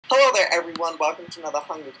everyone, welcome to another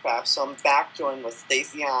Hunger Craft. So I'm back joined with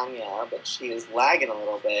Staceyanya, but she is lagging a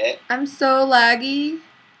little bit. I'm so laggy.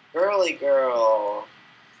 Girly girl.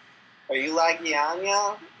 Are you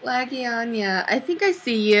Laggyanya? Laggyanya. I think I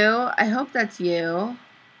see you. I hope that's you.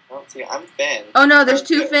 I don't see you. I'm Finn. Oh no, there's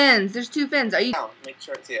two fins. There's two fins. Are you? Make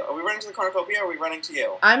sure it's you. Are we running to the cornucopia or are we running to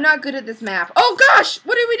you? I'm not good at this map. Oh gosh!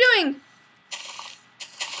 What are we doing?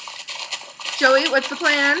 Joey, what's the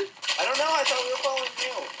plan? I don't know. I thought we were following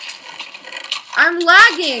you. I'm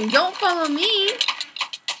lagging. Don't follow me.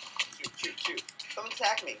 Shoot. Someone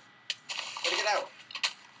attack me. Gotta get out.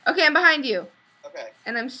 Okay, I'm behind you. Okay.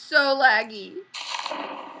 And I'm so laggy.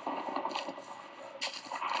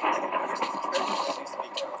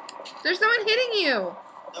 There's someone hitting you.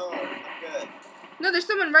 No, I'm good. No, there's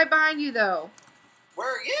someone right behind you, though. Where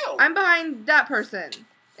are you? I'm behind that person.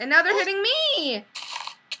 And now they're hitting me.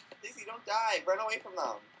 Stacey, don't die. Run away from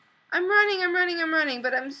them. I'm running,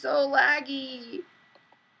 but I'm so laggy.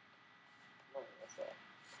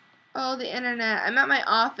 Oh, the internet. I'm at my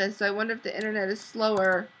office, so I wonder if the internet is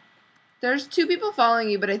slower. There's two people following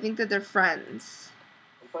you, but I think that they're friends.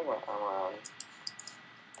 I'm putting my arm around.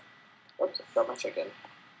 Oops, I got my chicken.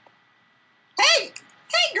 Hey!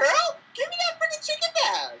 Hey, girl! Give me that freaking chicken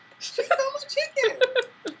back! She stole my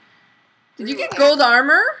chicken! Did you get gold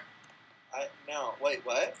armor? No. Wait,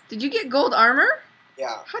 what? Did you get gold armor?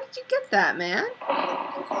 Yeah. How did you get that, man?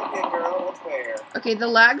 Okay, girl, what's where? Okay, the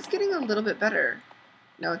lag's getting a little bit better.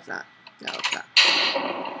 No, it's not. No, it's not.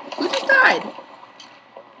 Who just died?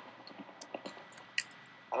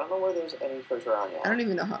 I don't know where there's any treasure on yet. I don't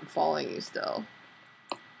even know how I'm following you still.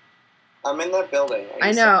 I'm in that building.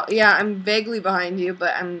 I know. Yeah, I'm vaguely behind you,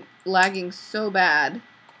 but I'm lagging so bad.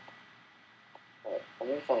 Right, I'm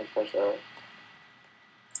gonna find treasure.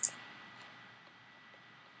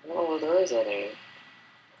 I don't know where there is any.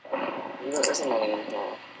 Maybe there isn't any in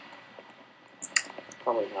here.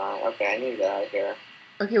 Probably not. Okay, I need to get out of here.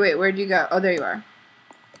 Okay, wait, where'd you go? Oh, there you are.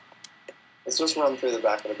 Let's just run through the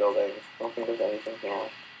back of the building. I don't think there's anything here.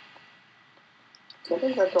 I can't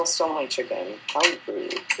believe that girl stole my chicken. How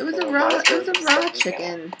rude. It was a raw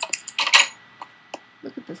chicken.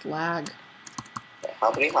 Look at this lag. Okay,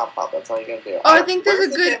 hoppity hop hop, that's all you gotta do. Oh, I think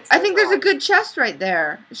there's a good chest right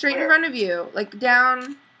there. Straight in front of you. Like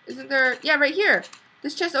down, isn't there? Yeah, right here.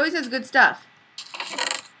 This chest always has good stuff.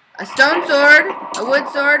 A stone sword, a wood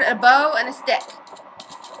sword, a bow, and a stick.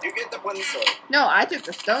 You get the wooden sword. No, I took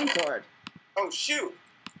the stone sword. Oh, shoot.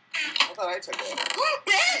 I thought I took it.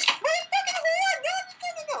 Bitch! Wait, fucking whore!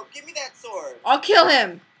 No! Give me that sword. I'll kill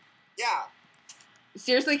him. Yeah.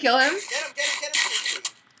 Seriously, kill him? Get him, Stacey.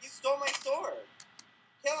 You stole my sword.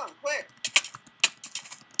 Kill him, quick.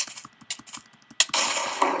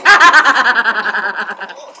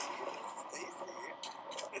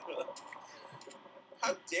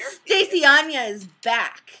 How dare you? Staceyanya is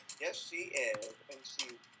back. Yes, she is. And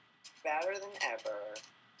she's better than ever.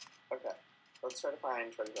 Okay. Let's try to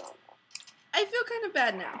find treasure on that. I feel kind of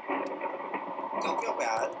bad now. Don't feel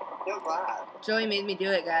bad. Feel glad. Joey made me do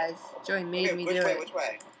it, guys. Joey made me do it. Which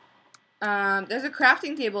way? There's a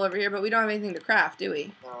crafting table over here, but we don't have anything to craft, do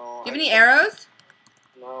we? No. Do you have any arrows?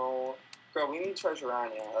 No. Girl, we need treasure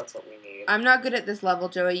on you. That's what we need. I'm not good at this level,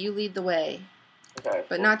 Joey. You lead the way. Okay.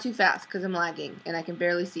 But not too fast, because I'm lagging, and I can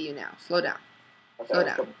barely see you now. Slow down. Okay, Slow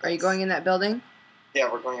down. Are you going in that building?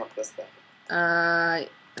 Yeah, we're going up this thing. I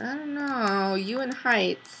don't know. You and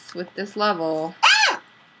heights with this level. Ah!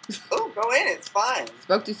 Oh, go in. It's fine.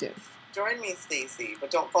 Spoke too soon. Join me, Stacey,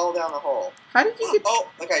 but don't fall down the hole. How did you get... Oh,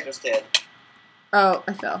 like I just did. Oh,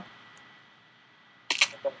 I fell.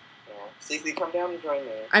 Okay. Yeah. Stacey, come down and join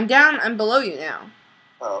me. I'm down. I'm below you now.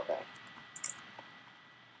 Oh, okay.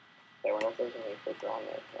 Okay, I wonder if there's any treasure on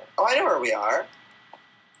there. Oh, I know where we are.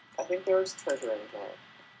 I think there's treasure in here.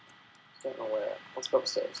 Don't know where. Let's go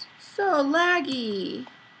upstairs. So laggy.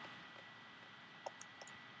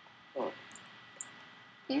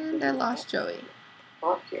 And I lost Joey.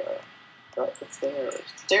 Not here. Go up the stairs.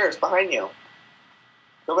 Stairs behind you.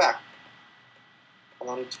 Go back. And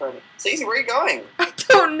then turn. Stacey, where are you going? I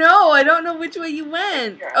don't know. I don't know which way you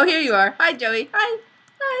went. Oh, here you are. Hi, Joey. Hi.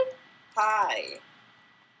 Hi. Hi.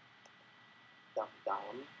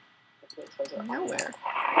 Dumb. Nowhere.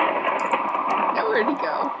 Now where'd he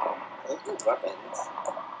go? Those are weapons.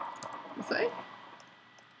 This way?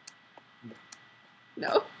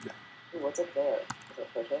 No? Ooh, what's up there? Is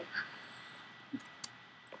that treasure?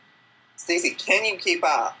 Stacey, can you keep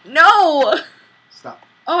up? No! Stop.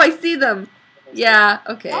 Oh, I see them. Yeah,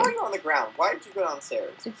 okay. How are you on the ground? Why did you go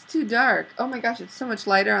downstairs? It's too dark. Oh my gosh, it's so much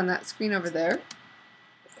lighter on that screen over there.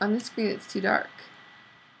 On this screen, it's too dark.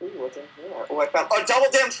 Ooh, what's in here? Oh, I found a double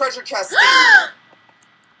damn treasure chest.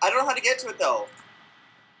 I don't know how how to get to it, though.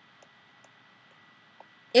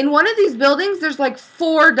 In one of these buildings, there's like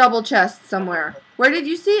 4 double chests somewhere. Where did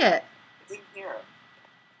you see it? It's in here.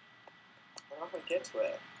 I don't know how to get to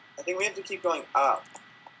it. I think we have to keep going up.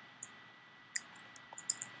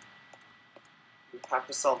 We have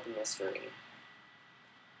to solve the mystery.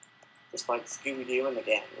 Just like Scooby-Doo and the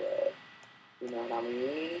gang would. You know what I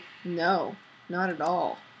mean? No, not at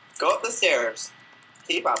all. Go up the stairs.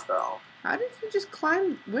 Keep up, girl. How did you just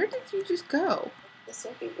climb? Where did you just go?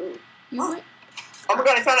 Ooh. You went... Oh my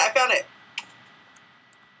god, I found it!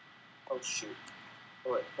 Oh shoot.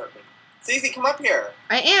 Oh wait, hurt me. Stacey, come up here.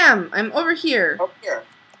 I am. I'm over here. Up here.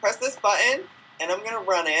 Press this button, and I'm gonna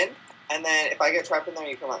run in, and then if I get trapped in there,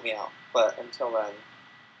 you can let me out. But until then,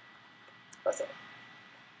 press it.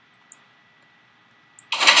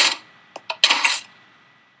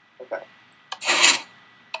 Okay.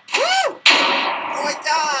 Woo! Oh, I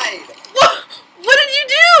died! What did you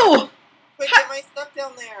do? Quick, get my stuff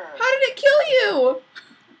down there. How did it kill you?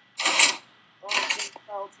 Oh, it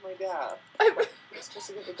fell to my death. I'm You're supposed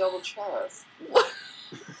to get the double chest. What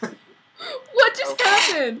just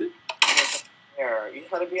happened? There, you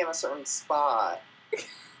had to be in a certain spot.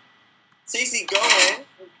 Cece, go in.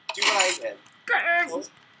 Do what I did.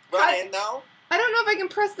 Run in, though. I don't know if I can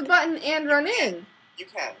press the button and run in. You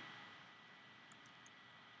can.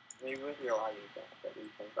 Maybe with your eye you can, but you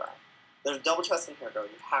can try. There's a double chest in here, girl.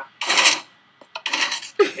 You have to.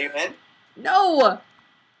 Are you in? No.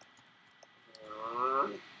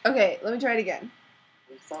 Okay, let me try it again.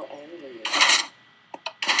 I'm so angry.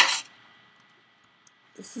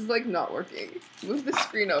 This is like not working. Move the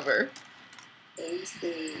screen over.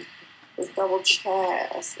 Stacey, this double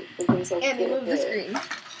chest. It's so Andy, move the screen.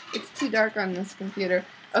 It's too dark on this computer.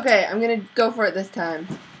 Okay, I'm gonna go for it this time.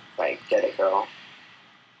 Right, get it, girl.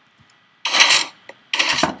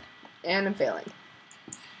 And I'm failing.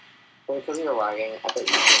 Well, because you're lagging, I bet you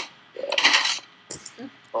can do it.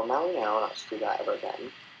 Well, now we know not to do that ever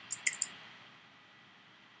again.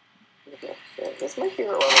 Okay, this is my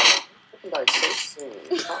favorite level. I can die so soon.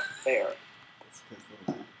 It's not fair.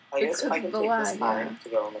 I guess I can take this time to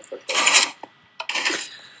go on the first one.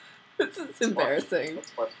 This is embarrassing.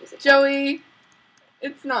 What's Joey,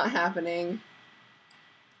 it's not happening.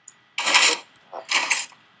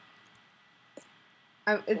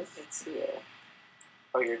 I can see it.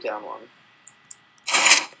 Oh, you're down one.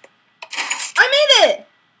 I made it!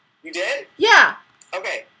 You did? Yeah.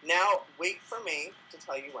 Okay, now wait for me to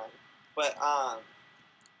tell you when. But,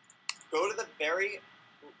 go to the very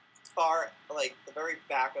far, like, the very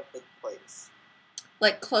back of the place.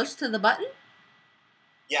 Like close to the button?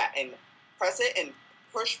 Yeah, and press it and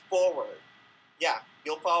push forward. Yeah,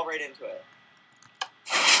 you'll fall right into it.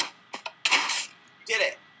 You did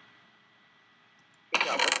it. Good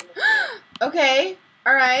job. Okay,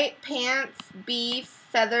 alright. Pants, beef,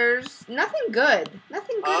 feathers. Nothing good.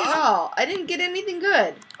 Nothing good at all. I didn't get anything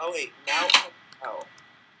good. Oh, wait. Now, oh.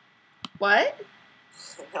 What?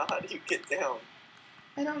 Now how do you get down?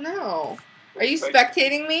 I don't know. Are you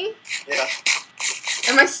spectating me? Yeah.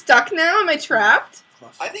 Am I stuck now? Am I trapped?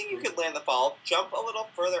 I think you could land the fall. Jump a little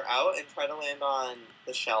further out and try to land on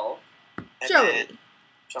the shelf. And then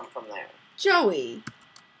jump from there. Joey.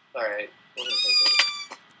 Alright.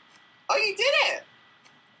 Oh, you did it!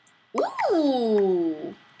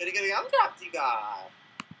 Ooh. Goody goody gumdrops you got.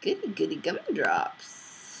 Goody goody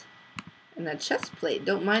gumdrops. And a chest plate.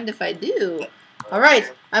 Don't mind if I do.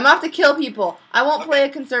 Alright, I'm off to kill people. I won't play a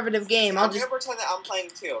conservative game. I'm gonna pretend that I'm playing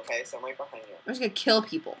too, okay? So I'm right behind you. I'm just gonna kill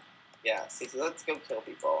people. Yeah, see, so let's go kill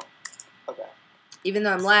people. Okay. Even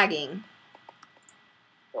though I'm lagging.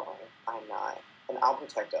 Don't worry, I'm not. And I'll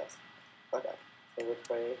protect us. Okay. So which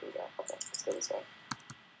way do we go? Okay, let's go this way.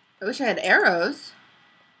 I wish I had arrows.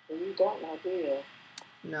 Well, you don't now, do you?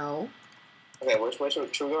 No. Okay, which way should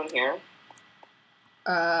we go in here?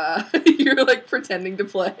 You're like pretending to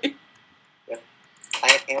play. Yeah.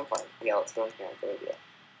 I am playing. Yeah, let's go in here. Good idea.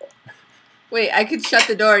 Okay. Wait, I could shut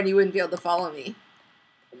the door and you wouldn't be able to follow me.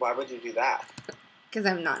 Why would you do that? Because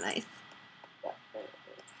I'm not nice. Yeah.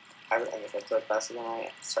 I guess I played faster than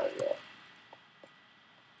I started it.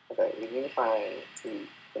 Okay, we need to find the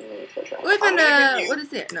mini treasure. What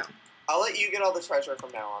is it? No. I'll let you get all the treasure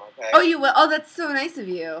from now on, okay? Oh, you will? Oh, that's so nice of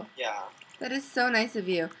you. Yeah. That is so nice of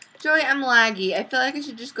you. Joey, I'm laggy. I feel like I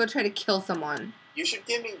should just go try to kill someone. You should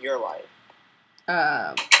give me your life.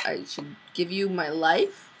 I should give you my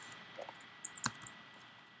life?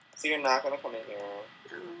 So you're not gonna come in here?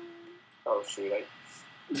 No. Oh, shoot,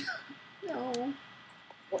 No.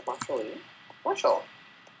 What, Marshall? Marshall!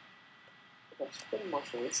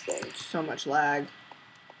 Marshall skin. So much lag.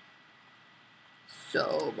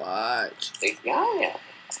 So much. Laggyanya.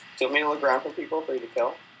 Do you want me to look around for people for you to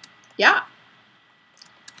kill? Yeah.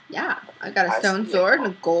 Yeah. I got a stone sword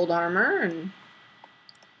and a gold armor and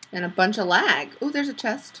a bunch of lag. Ooh, there's a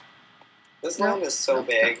chest. This land is so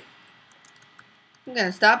big. I'm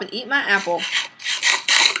gonna stop and eat my apple.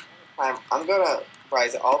 I'm gonna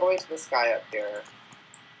rise it all the way to the sky up here.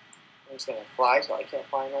 I'm just gonna fly till I can't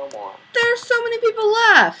fly no more. There's so many people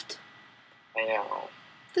left. I know.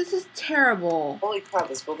 This is terrible. Holy crap,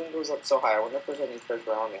 this building goes up so high. I wonder if there's any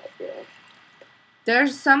treasure on me up here.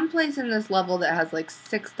 There's some place in this level that has like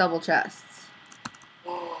 6 double chests.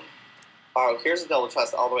 Oh, here's a double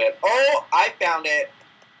chest all the way up. Oh, I found it!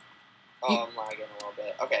 Oh, I'm lagging a little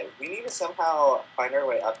bit. Okay, we need to somehow find our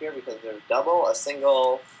way up here because there's double, a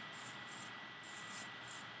single...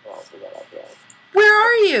 What else we got up here? Where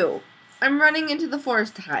are you? I'm running into the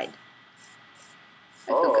forest to hide.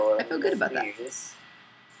 I feel good about that.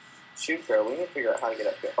 Shoot, girl, we need to figure out how to get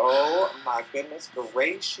up here. Oh my goodness,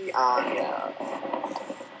 Laggyanya.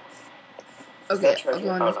 Okay, I'll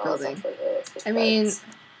go in this building. I mean,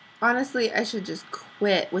 honestly, I should just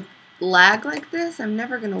quit. With lag like this, I'm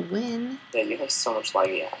never gonna win. Yeah, you have so much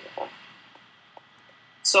Laggyanya.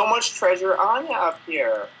 So much treasure Anya up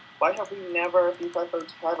here. Why have we never, if you've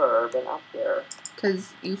ever been up here?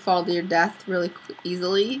 Because you fall to your death really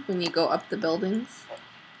easily when you go up the buildings.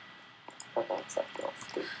 Okay, acceptable.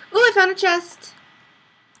 Ooh, I found a chest.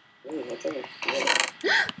 Ooh, what's in it?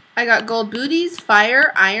 I got gold booties,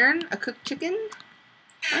 fire, iron, a cooked chicken.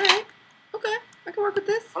 Alright. Okay. I can work with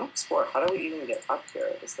this. I'm explore. How do we even get up here?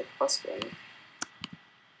 Is the question.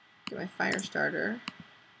 Get my fire starter.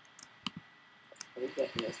 How do we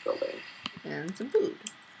get in this building? And some food.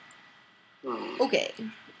 Okay.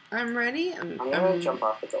 I'm ready. I'm gonna jump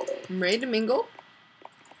off the building. I'm ready to mingle.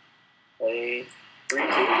 Hey. 3, 2,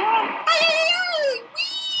 1.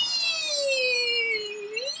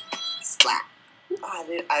 Splat.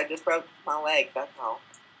 Oh, I just broke my leg. That's all.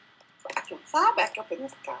 I can fly back up in the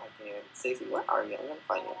sky again. Stacey, where are you? I'm gonna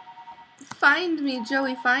find you. Find me,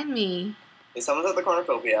 Joey. Find me. Okay, someone's at the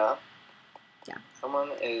cornucopia. Yeah.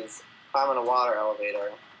 Someone is climbing a water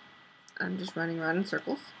elevator. I'm just running around in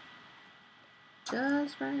circles.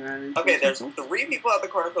 Just running around in circles. Okay, there's 3 people at the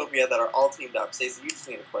cornucopia that are all teamed up. Stacey, you just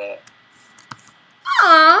need to quit.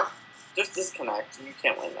 Aww. Just disconnect. You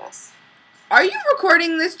can't win this. Are you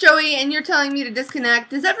recording this, Joey, and you're telling me to disconnect?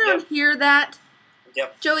 Does everyone hear that?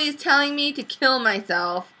 Yep. Joey is telling me to kill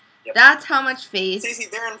myself. Yep. That's how much faith Stacey,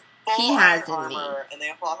 they're in full armor, and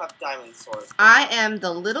they all have diamond swords. I am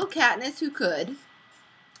the little Katniss who could,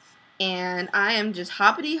 and I am just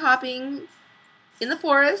hoppity-hopping in the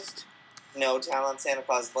forest. No, down on Santa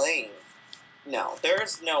Claus Lane. No,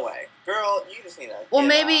 there's no way. Girl, you just need to Well,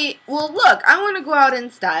 maybe... Well, look, I want to go out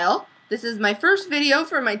in style. This is my first video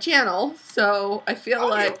for my channel, so I feel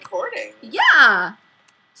like... You're recording. Yeah!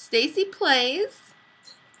 StacyPlays.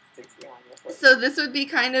 So this would be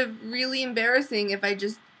kind of really embarrassing if I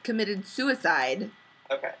just committed suicide.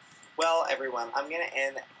 Okay. Well, everyone, I'm going to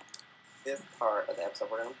end this part of the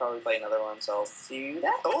episode. We're going to probably play another one, so I'll see you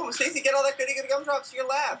then. Oh, Stacey, get all that goody gumdrops to your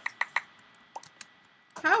left.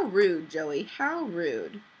 How rude, Joey. How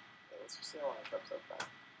rude. Okay, let's just see how long this episode's been.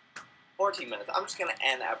 14 minutes. I'm just going to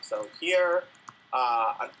end the episode here.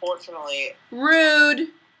 Unfortunately... Rude.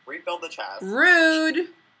 Refill the chest. Rude.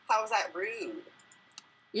 How is that rude?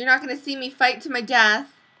 You're not going to see me fight to my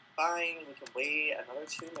death. Fine. We can wait another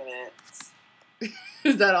 2 minutes.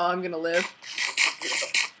 Is that all I'm going to live?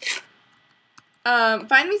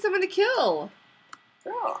 Find me someone to kill.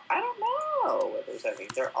 Girl, I don't know what there's any.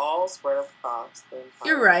 They're all spread across the entire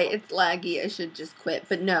You're right. It's laggy. I should just quit.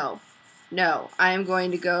 But no. No. I am going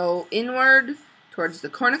to go inward towards the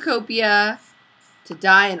cornucopia to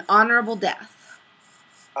die an honorable death.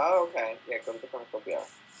 Oh, okay. Yeah, go to the cornucopia.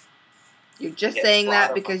 You're just saying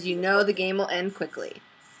that because you know the game will end quickly.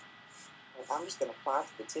 I'm just going to fly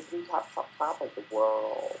to the tippity top of the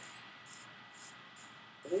world.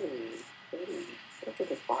 Ooh. Look at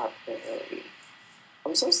the fly play.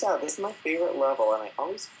 I'm so sad. This is my favorite level, and I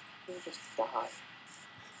always just die.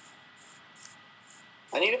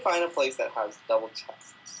 I need to find a place that has double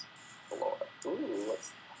chests below it. Ooh, what's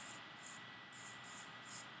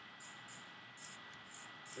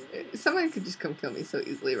that? Someone could just come kill me so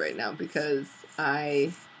easily right now because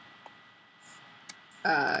I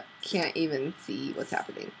can't even see what's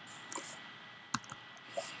happening.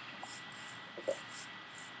 Okay.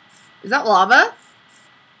 Is that lava?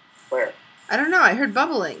 Where? I don't know. I heard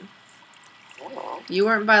bubbling. I don't know. You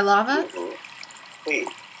weren't by lava? Ooh. Wait.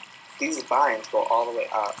 These vines go all the way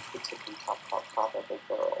up to the top of the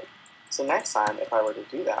world. So next time, if I were to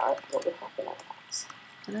do that, what would happen next?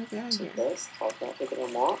 How do I get out of So here? this, I can't take it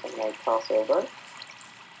anymore. I'm going to cross over.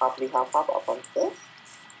 hoppity hop hop up on this.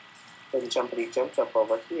 Then jumpity jump jump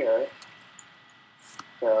over here.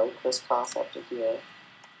 Go crisscross up to here.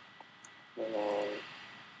 And then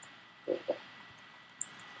go back.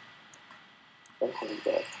 Then how do you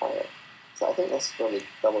get a card? So I think that's really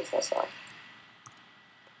double chest off.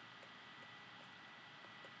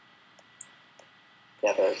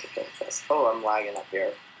 Yeah, there's a double chest. Oh, I'm lagging up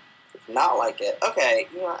here. Not like it. Okay,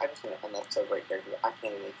 you know what? I just want to end the episode right here because I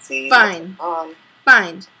can't even see. Fine.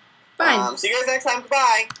 Fine. Fine. See you guys next time.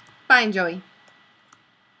 Goodbye. Fine, Joey.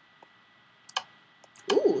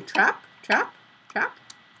 Ooh, trap.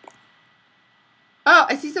 Oh,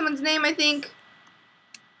 I see someone's name, I think.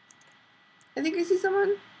 I see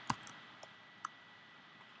someone.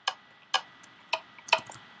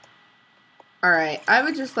 Alright, I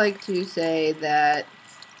would just like to say that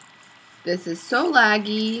this is so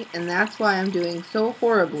laggy, and that's why I'm doing so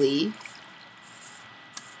horribly.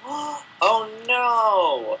 Oh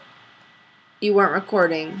no! You weren't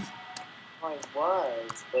recording. I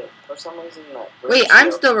was, but for some reason that... Wait,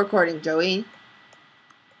 I'm still recording, Joey.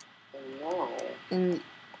 I know. And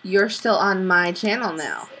you're still on my channel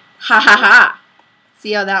now. Ha ha ha!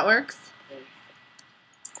 See how that works?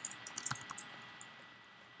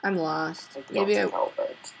 I'm lost. Maybe I...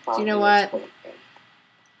 Do you know what?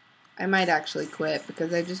 I might actually quit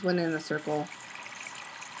because I just went in a circle.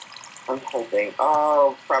 I'm hoping.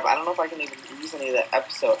 Oh, crap. I don't know if I can even use any of the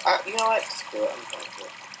episode. You know what? Screw it. I'm going to.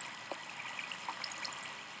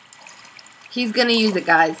 He's going to use it,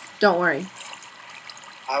 guys. Don't worry.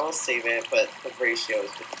 I will save it, but the ratio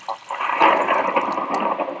is just off.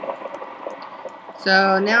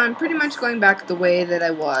 So now I'm pretty much going back the way that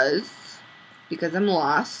I was because I'm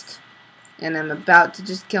lost and I'm about to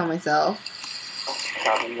just kill myself. Oh,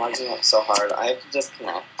 God, I'm lagging up so hard. I have to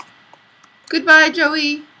disconnect. Goodbye,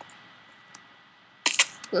 Joey.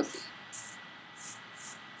 Whoops.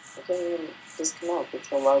 I can't even disconnect. It's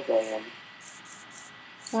so lagging.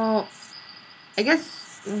 Well, I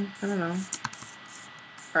guess... I don't know.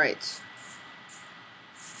 Alright.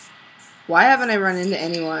 Why haven't I run into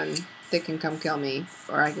anyone that can come kill me?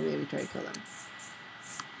 Or I can maybe try to kill them.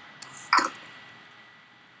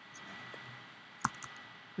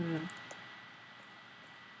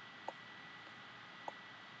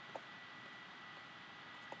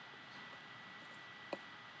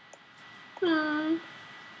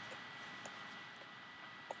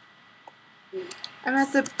 I'm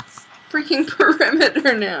at the freaking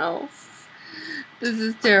perimeter now. This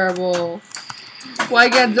is terrible. Why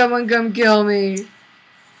can't someone come kill me?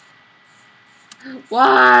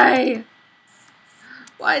 Why?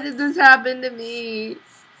 Why did this happen to me?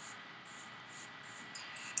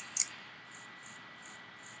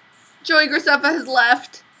 Joey Graceffa has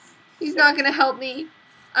left. He's not gonna help me.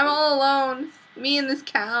 I'm all alone. Me and this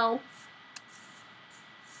cow.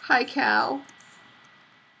 Hi, cow.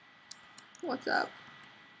 What's up?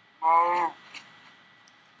 I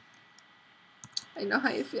know how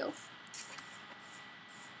you feel.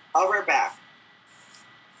 I'll be right back.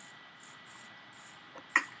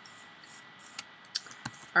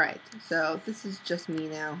 Alright, so this is just me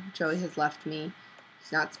now. Joey has left me.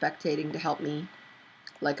 He's not spectating to help me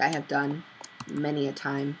like I have done many a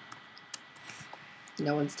time.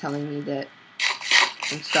 No one's telling me that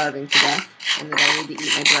I'm starving to death and that I need to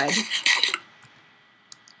eat my bread.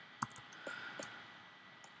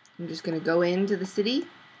 I'm just going to go into the city,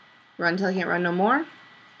 run till I can't run no more,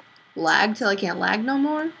 lag till I can't lag no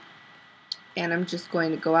more, and I'm just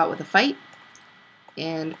going to go out with a fight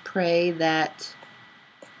and pray that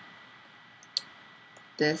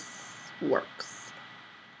this works.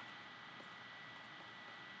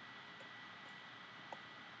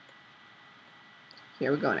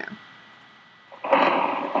 Here we go now.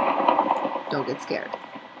 Don't get scared.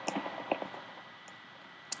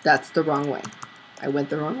 That's the wrong way. I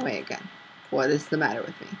went the wrong way again. What is the matter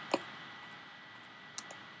with me?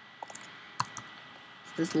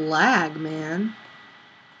 It's this lag, man.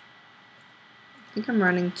 I think I'm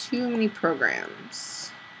running too many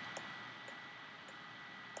programs.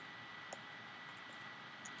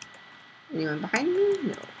 Anyone behind me?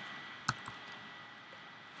 No.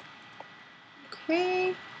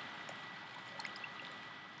 Okay.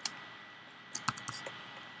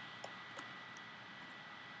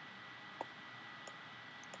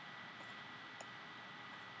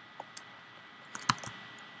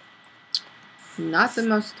 Not the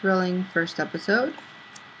most thrilling first episode.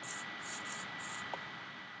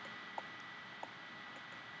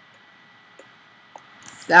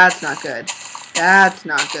 That's not good. That's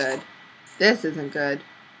not good. This isn't good.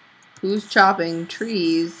 Who's chopping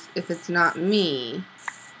trees if it's not me?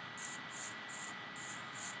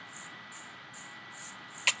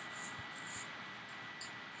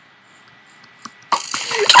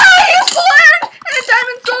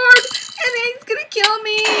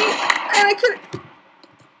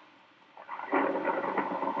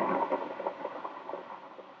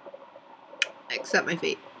 I accept my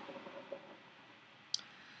fate.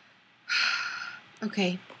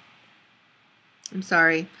 Okay. I'm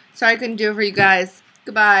sorry. Sorry I couldn't do it for you guys.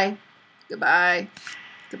 Goodbye. Goodbye.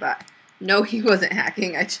 Goodbye. No, he wasn't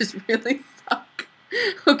hacking. I just really suck.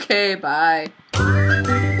 Okay, bye.